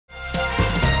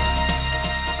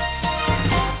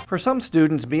For some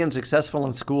students, being successful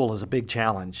in school is a big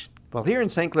challenge. Well, here in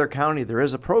St. Clair County, there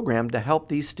is a program to help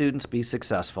these students be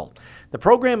successful. The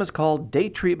program is called Day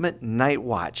Treatment Night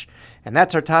Watch. And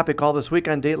that's our topic all this week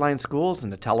on Dateline Schools.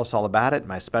 And to tell us all about it,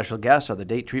 my special guests are the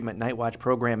Day Treatment Night Watch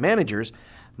program managers,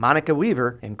 Monica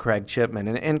Weaver and Craig Chipman.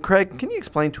 And Craig, can you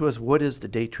explain to us what is the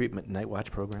Day Treatment Night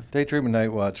Watch program? Day Treatment Night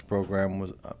Watch program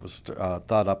was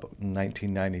thought up in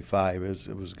 1995.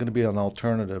 It was going to be an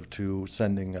alternative to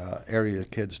sending area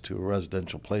kids to a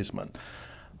residential placement.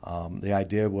 The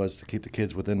idea was to keep the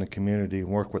kids within the community and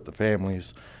work with the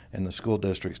families and the school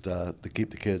districts to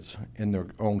keep the kids in their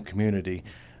own community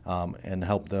and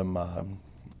help them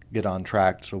get on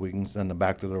track so we can send them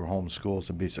back to their home schools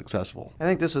and be successful. I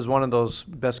think this is one of those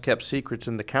best kept secrets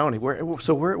in the county.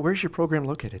 Where's your program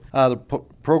located? The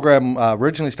program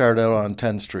originally started out on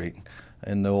 10th Street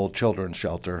in the old children's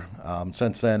shelter.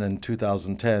 Since then, in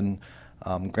 2010,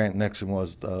 Grant Nixon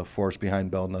was the force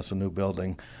behind building us a new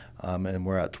building. And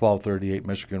we're at 1238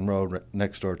 Michigan Road,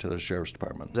 next door to the Sheriff's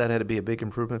Department. That had to be a big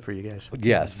improvement for you guys.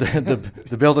 Yes,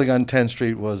 the building on 10th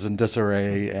Street was in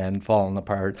disarray and falling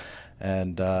apart,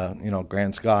 and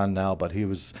Grant's gone now, but he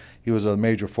was a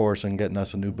major force in getting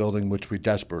us a new building, which we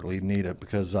desperately needed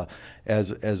because as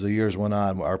the years went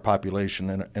on, our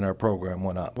population in our program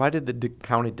went up. Why did the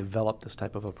county develop this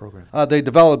type of a program? They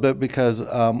developed it because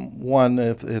one,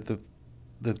 if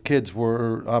the kids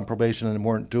were on probation and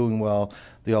weren't doing well,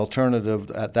 the alternative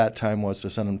at that time was to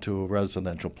send them to a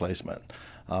residential placement.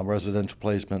 Residential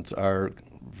placements are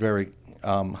very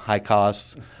high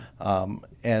costs,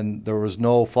 and there was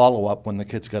no follow-up when the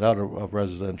kids got out of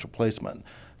residential placement.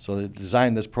 So they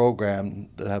designed this program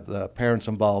to have the parents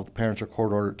involved. The parents are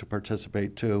court-ordered to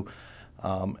participate too,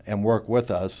 and work with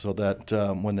us so that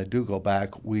when they do go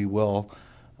back, we will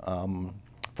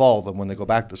follow them when they go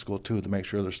back to school too, to make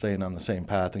sure they're staying on the same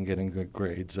path and getting good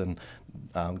grades and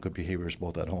good behaviors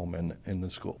both at home and in the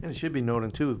school. And it should be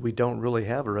noted too, we don't really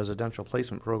have a residential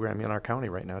placement program in our county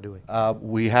right now, do we?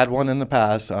 We had one in the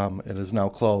past. It is now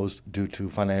closed due to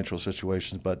financial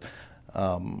situations, but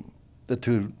the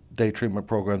two day treatment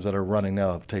programs that are running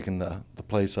now have taken the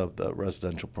place of the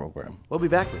residential program. We'll be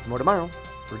back with more tomorrow.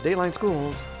 For Dateline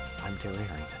Schools, I'm Terry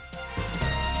Harrington.